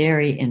be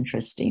very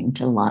interesting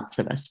to lots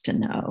of us to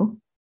know.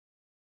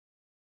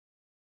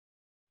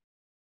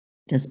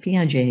 Does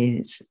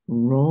Piaget's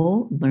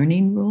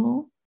learning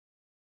role,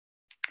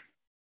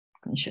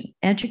 question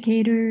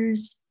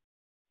educators,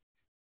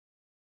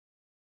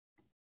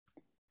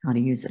 how to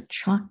use a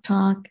chalk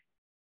talk,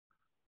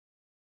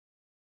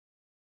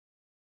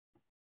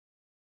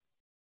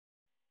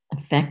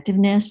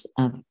 effectiveness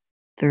of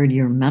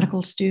third-year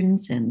medical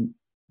students in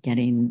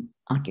getting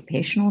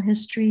occupational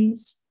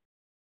histories,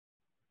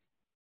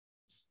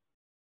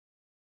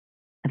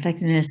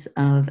 effectiveness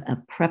of a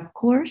prep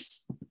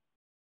course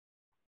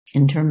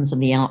in terms of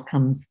the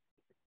outcomes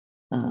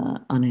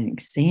on an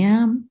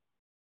exam,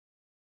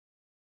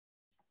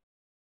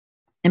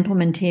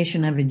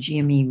 implementation of a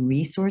GME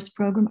resource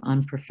program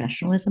on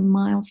professionalism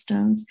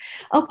milestones.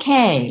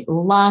 Okay,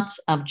 lots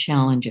of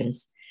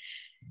challenges.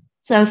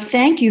 So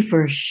thank you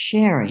for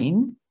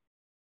sharing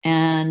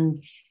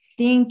and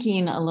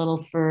thinking a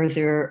little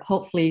further.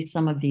 Hopefully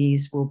some of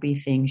these will be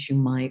things you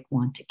might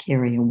want to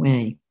carry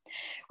away.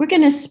 We're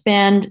going to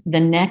spend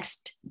the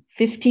next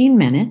 15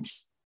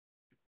 minutes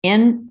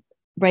in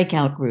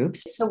breakout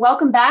groups. So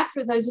welcome back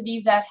for those of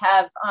you that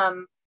have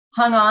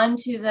hung on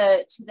to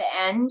the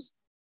end.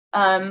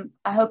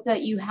 I hope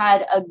that you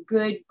had a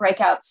good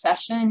breakout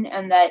session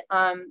and that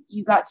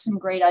you got some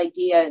great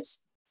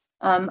ideas.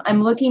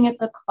 I'm looking at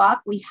the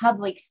clock. We have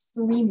like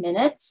 3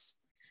 minutes.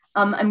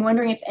 I'm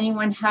wondering if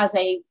anyone has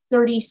a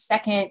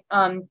 30-second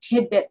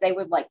tidbit they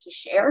would like to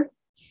share.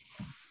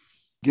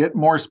 Get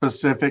more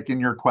specific in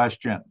your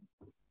question.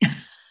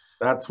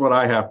 That's what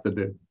I have to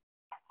do.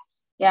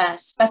 Yeah,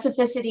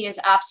 specificity is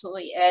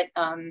absolutely it.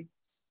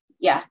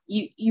 Yeah,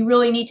 you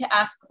really need to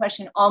ask a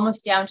question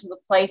almost down to the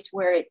place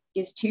where it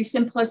is too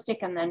simplistic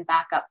and then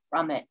back up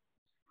from it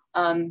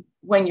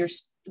when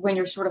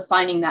you're sort of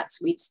finding that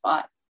sweet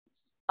spot.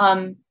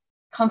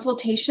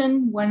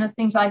 Consultation, one of the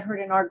things I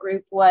heard in our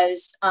group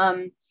was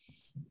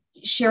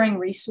sharing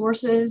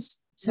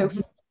resources. So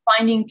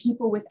finding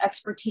people with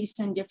expertise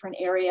in different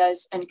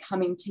areas and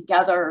coming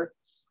together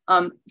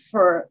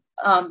for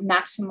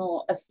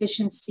maximal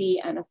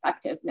efficiency and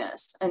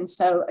effectiveness. And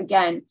so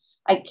again,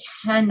 I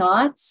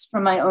cannot,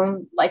 from my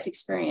own life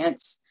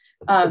experience,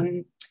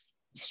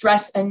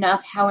 stress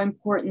enough how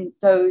important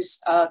those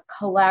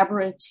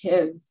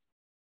collaborative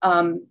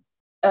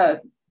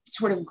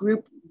sort of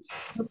group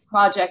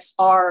projects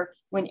are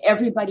when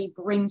everybody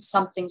brings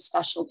something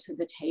special to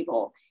the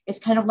table. It's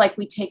kind of like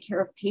we take care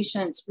of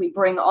patients. We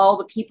bring all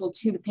the people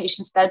to the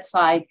patient's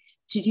bedside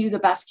to do the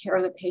best care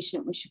of the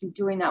patient. We should be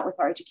doing that with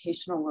our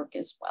educational work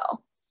as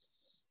well.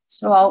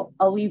 So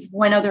I'll leave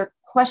one other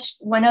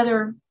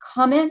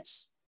comment.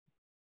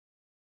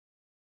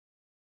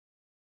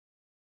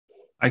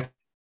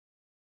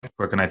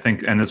 Quick, and I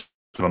think, and this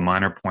is a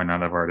minor point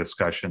out of our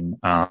discussion,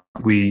 I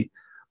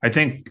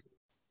think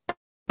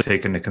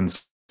take into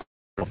consideration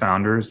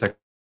founders that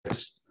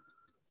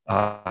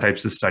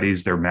types of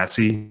studies, they're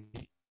messy,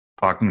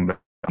 talking about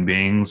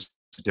beings,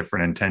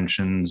 different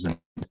intentions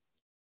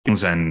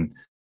and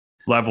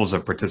levels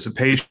of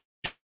participation,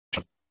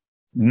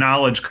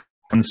 knowledge,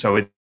 and so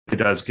it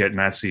does get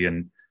messy,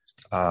 and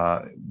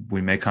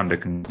we may come to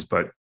conclusions,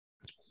 but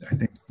I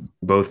think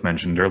both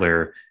mentioned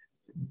earlier,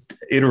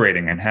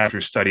 iterating and have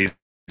your studies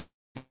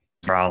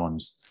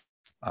problems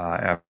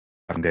after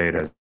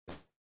data.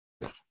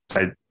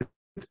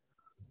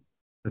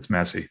 It's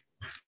messy.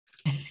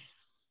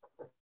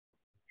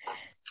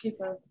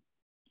 Super.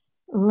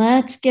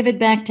 Let's give it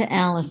back to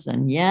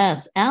Allison.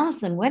 Yes,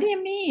 Allison, what do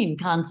you mean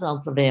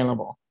consults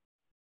available?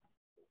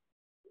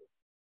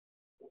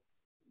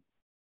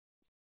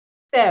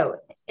 So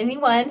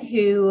anyone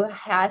who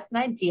has an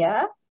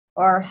idea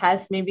or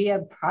has maybe a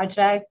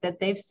project that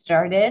they've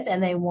started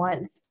and they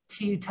want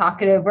to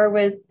talk it over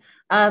with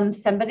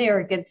somebody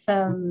or get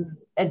some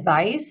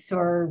advice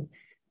or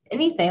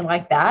anything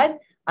like that,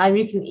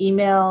 you can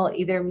email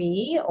either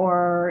me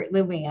or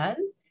Luann,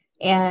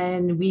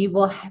 and we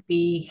will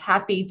be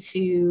happy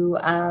to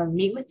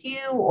meet with you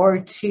or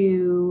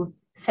to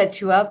set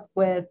you up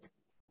with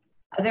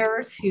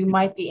others who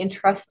might be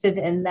interested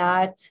in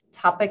that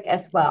topic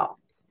as well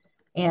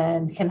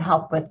and can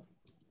help with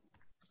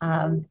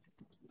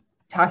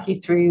talk you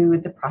through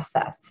the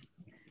process.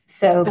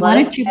 So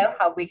let us know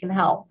how we can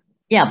help.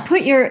 Yeah,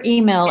 put your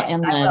email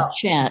in the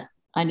chat.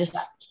 I just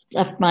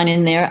stuffed mine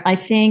in there. I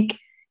think,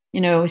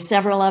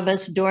 several of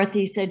us,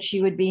 Dorothy said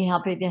she would be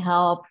happy to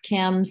help.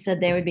 Kim said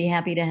they would be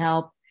happy to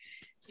help.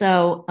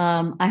 So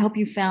I hope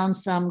you found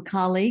some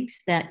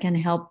colleagues that can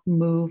help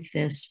move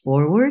this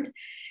forward.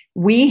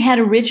 We had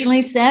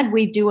originally said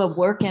we'd do a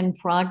work in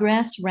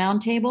progress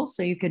roundtable,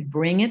 so you could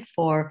bring it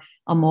for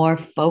a more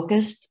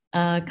focused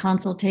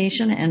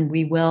consultation, and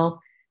we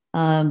will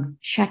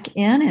check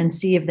in and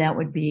see if that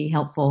would be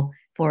helpful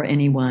for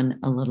anyone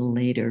a little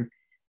later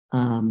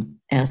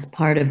as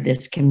part of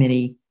this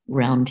committee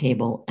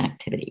roundtable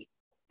activity.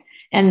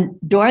 And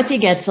Dorothy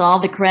gets all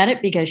the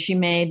credit because she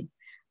made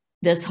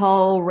this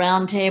whole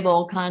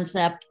roundtable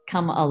concept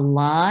come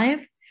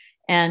alive.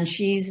 And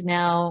she's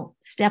now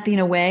stepping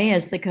away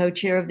as the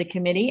co-chair of the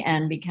committee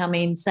and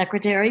becoming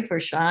secretary for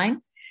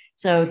Shine.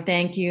 So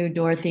thank you,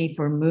 Dorothy,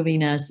 for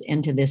moving us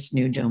into this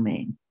new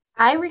domain.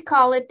 I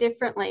recall it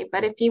differently,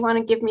 but if you want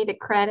to give me the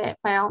credit,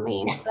 by all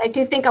means. Yes. I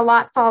do think a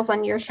lot falls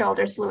on your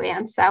shoulders,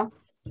 Luann. So,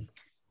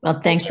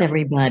 well, thanks,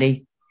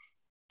 everybody.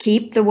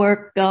 Keep the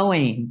work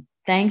going.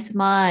 Thanks,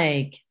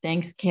 Mike.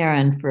 Thanks,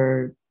 Karen,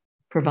 for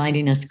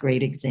providing us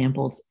great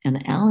examples,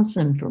 and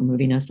Allison for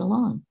moving us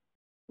along.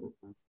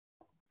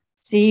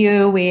 See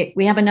you.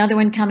 We have another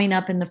one coming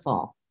up in the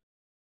fall.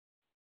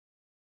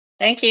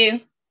 Thank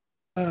you.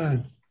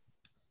 Bye,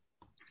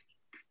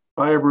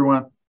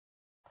 everyone.